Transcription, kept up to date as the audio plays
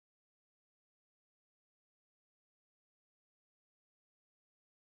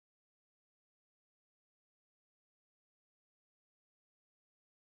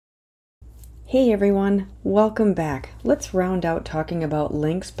Hey everyone, welcome back. Let's round out talking about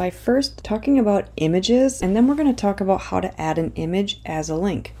links by first talking about images, and then we're going to talk about how to add an image as a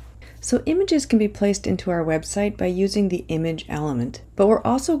link. So images can be placed into our website by using the image element, but we're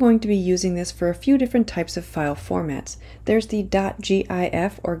also going to be using this for a few different types of file formats. There's the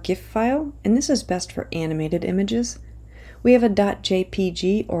 .gif or GIF file, and this is best for animated images. We have a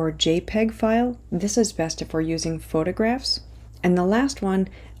 .jpg or JPEG file. This is best if we're using photographs. And the last one,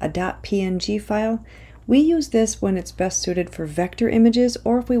 a .png file, we use this when it's best suited for vector images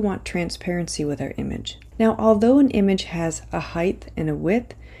or if we want transparency with our image. Now, although an image has a height and a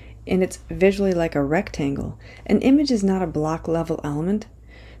width, and it's visually like a rectangle, an image is not a block level element.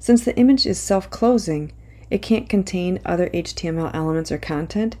 Since the image is self-closing, it can't contain other HTML elements or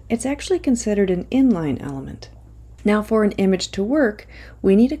content, it's actually considered an inline element. Now for an image to work,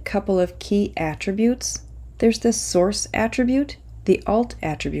 we need a couple of key attributes. There's the source attribute, the alt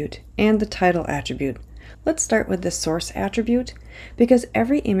attribute, and the title attribute. Let's start with the source attribute because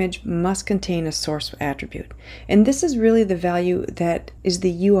every image must contain a source attribute. And this is really the value that is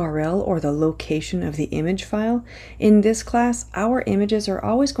the URL or the location of the image file. In this class, our images are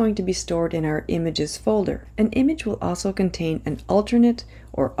always going to be stored in our images folder. An image will also contain an alternate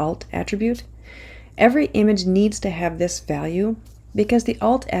or alt attribute. Every image needs to have this value because the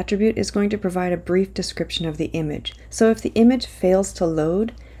alt attribute is going to provide a brief description of the image. So if the image fails to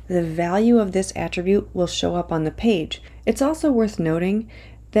load, the value of this attribute will show up on the page. It's also worth noting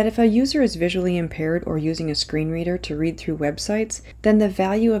that if a user is visually impaired or using a screen reader to read through websites, then the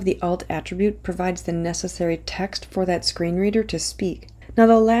value of the alt attribute provides the necessary text for that screen reader to speak. Now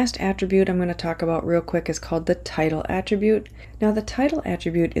the last attribute I'm going to talk about real quick is called the title attribute. Now the title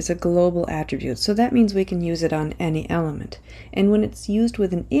attribute is a global attribute, so that means we can use it on any element. And when it's used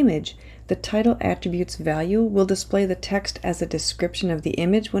with an image, the title attribute's value will display the text as a description of the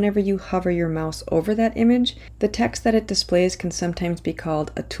image whenever you hover your mouse over that image. The text that it displays can sometimes be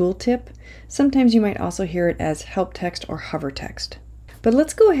called a tooltip. Sometimes you might also hear it as help text or hover text. But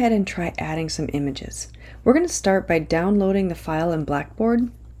let's go ahead and try adding some images. We're going to start by downloading the file in Blackboard,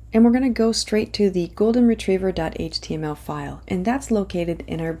 and we're going to go straight to the goldenretriever.html file, and that's located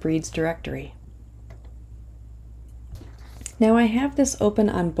in our breeds directory. Now I have this open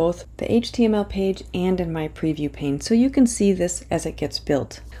on both the HTML page and in my preview pane, so you can see this as it gets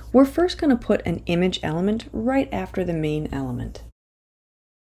built. We're first going to put an image element right after the main element.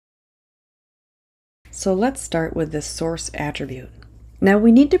 So let's start with the source attribute. Now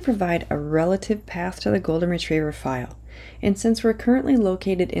we need to provide a relative path to the Golden Retriever file, and since we're currently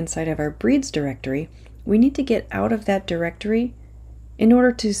located inside of our breeds directory, we need to get out of that directory in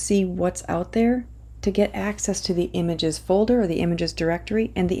order to see what's out there to get access to the images folder or the images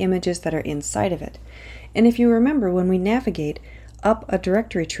directory and the images that are inside of it. And if you remember, when we navigate up a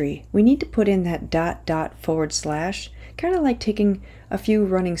directory tree, we need to put in that .. kind of like taking a few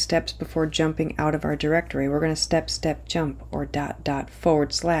running steps before jumping out of our directory. We're going to step, jump, or ..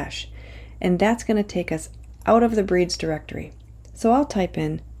 And that's going to take us out of the breeds directory. So I'll type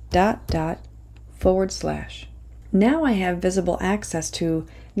in .. Now I have visible access to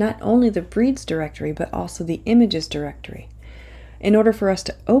not only the breeds directory, but also the images directory. In order for us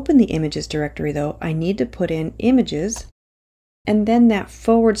to open the images directory though, I need to put in images and then that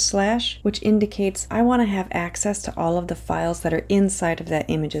 / which indicates I want to have access to all of the files that are inside of that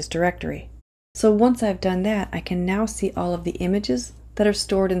images directory. So once I've done that, I can now see all of the images that are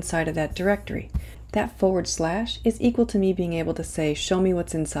stored inside of that directory. That / is equal to me being able to say, show me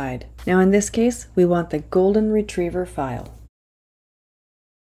what's inside. Now in this case, we want the Golden Retriever file.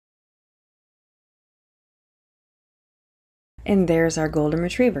 And there's our Golden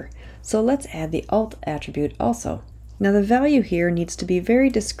Retriever. So let's add the alt attribute also. Now the value here needs to be very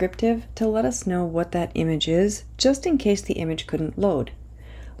descriptive to let us know what that image is, just in case the image couldn't load.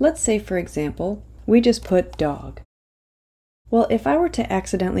 Let's say, for example, we just put dog. Well, if I were to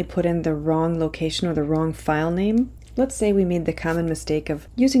accidentally put in the wrong location or the wrong file name, let's say we made the common mistake of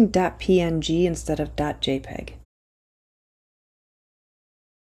using .png instead of .jpeg.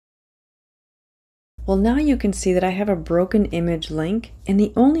 Well, now you can see that I have a broken image link, and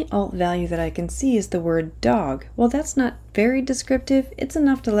the only alt value that I can see is the word dog. Well, that's not very descriptive. It's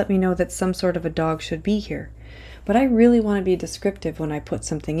enough to let me know that some sort of a dog should be here. But I really want to be descriptive when I put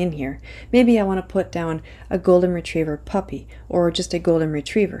something in here. Maybe I want to put down a Golden Retriever puppy or just a Golden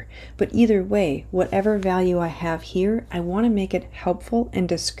Retriever. But either way, whatever value I have here, I want to make it helpful and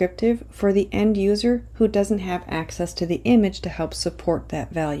descriptive for the end user who doesn't have access to the image to help support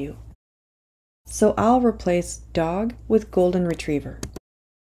that value. So I'll replace dog with Golden Retriever.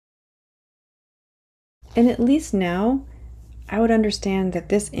 And at least now I would understand that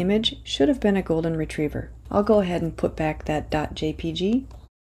this image should have been a golden retriever. I'll go ahead and put back that .jpg.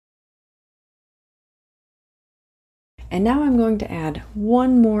 And now I'm going to add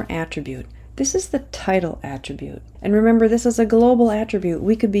one more attribute. This is the title attribute. And remember, this is a global attribute.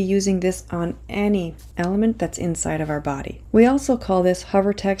 We could be using this on any element that's inside of our body. We also call this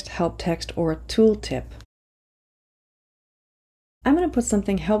hover text, help text, or a tooltip. I'm going to put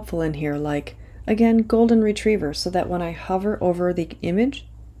something helpful in here like, again, golden retriever, so that when I hover over the image,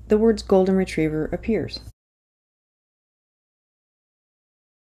 the words golden retriever appears.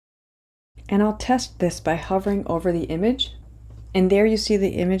 And I'll test this by hovering over the image, and there you see the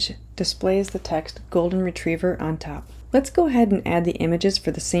image displays the text golden retriever on top. Let's go ahead and add the images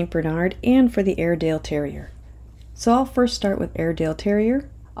for the St. Bernard and for the Airedale Terrier. So I'll first start with Airedale Terrier.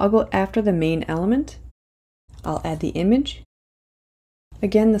 I'll go after the main element. I'll add the image.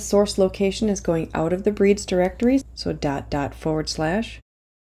 Again, the source location is going out of the breeds directory, so ..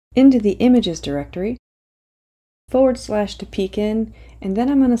 into the images directory, / to peek in, and then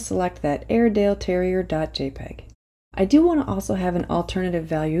I'm going to select that Airedale Terrier.jpg. I do want to also have an alternative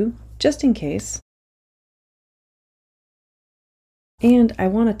value, just in case. And I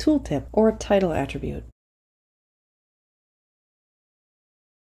want a tooltip, or a title attribute.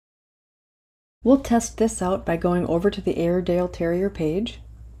 We'll test this out by going over to the Airedale Terrier page.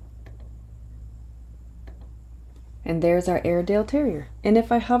 And there's our Airedale Terrier. And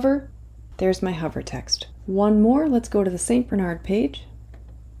if I hover, there's my hover text. One more, let's go to the St. Bernard page.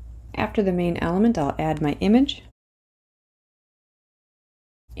 After the main element, I'll add my image.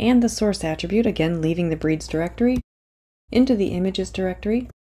 And the source attribute, again leaving the breeds directory, into the images directory,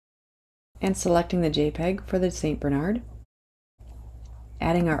 and selecting the JPEG for the St. Bernard.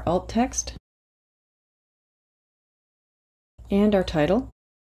 Adding our alt text, and our title.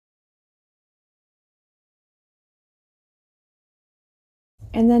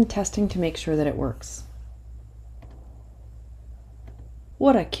 And then testing to make sure that it works.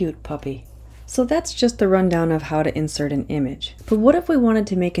 What a cute puppy. So that's just the rundown of how to insert an image. But what if we wanted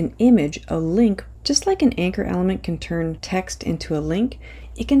to make an image a link? Just like an anchor element can turn text into a link,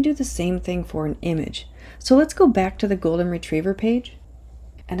 it can do the same thing for an image. So let's go back to the golden retriever page.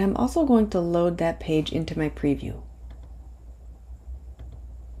 And I'm also going to load that page into my preview.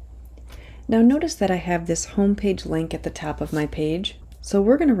 Now notice that I have this homepage link at the top of my page, so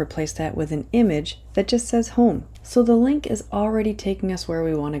we're going to replace that with an image that just says home. So the link is already taking us where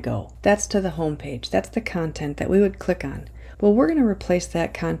we want to go. That's to the home page. That's the content that we would click on. Well, we're going to replace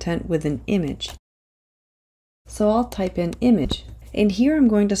that content with an image. So I'll type in image, and here I'm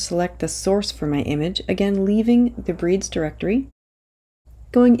going to select the source for my image, again leaving the breeds directory,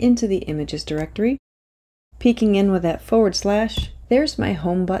 going into the images directory, peeking in with that / there's my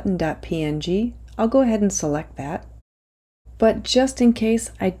home button.png. I'll go ahead and select that. But just in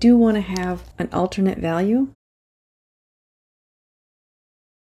case, I do want to have an alternate value.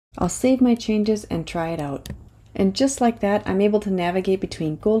 I'll save my changes and try it out. And just like that, I'm able to navigate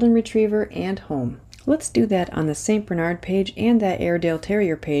between golden retriever and home. Let's do that on the St. Bernard page and that Airedale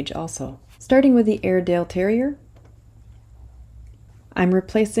Terrier page also. Starting with the Airedale Terrier, I'm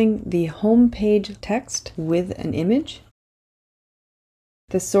replacing the home page text with an image.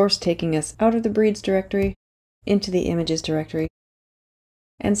 The source taking us out of the breeds directory, into the images directory,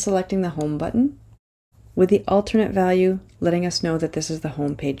 and selecting the home button, with the alternate value letting us know that this is the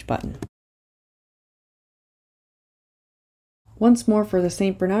home page button. Once more for the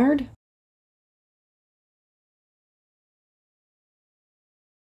St. Bernard.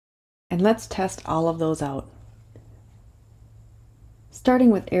 And let's test all of those out. Starting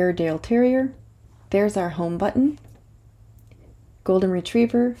with Airedale Terrier, there's our home button. Golden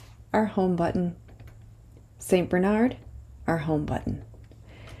Retriever, our home button. St. Bernard, our home button.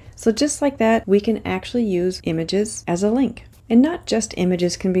 So just like that, we can actually use images as a link. And not just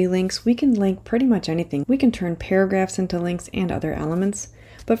images can be links, we can link pretty much anything. We can turn paragraphs into links and other elements.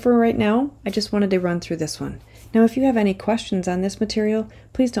 But for right now, I just wanted to run through this one. Now if you have any questions on this material,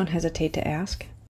 please don't hesitate to ask.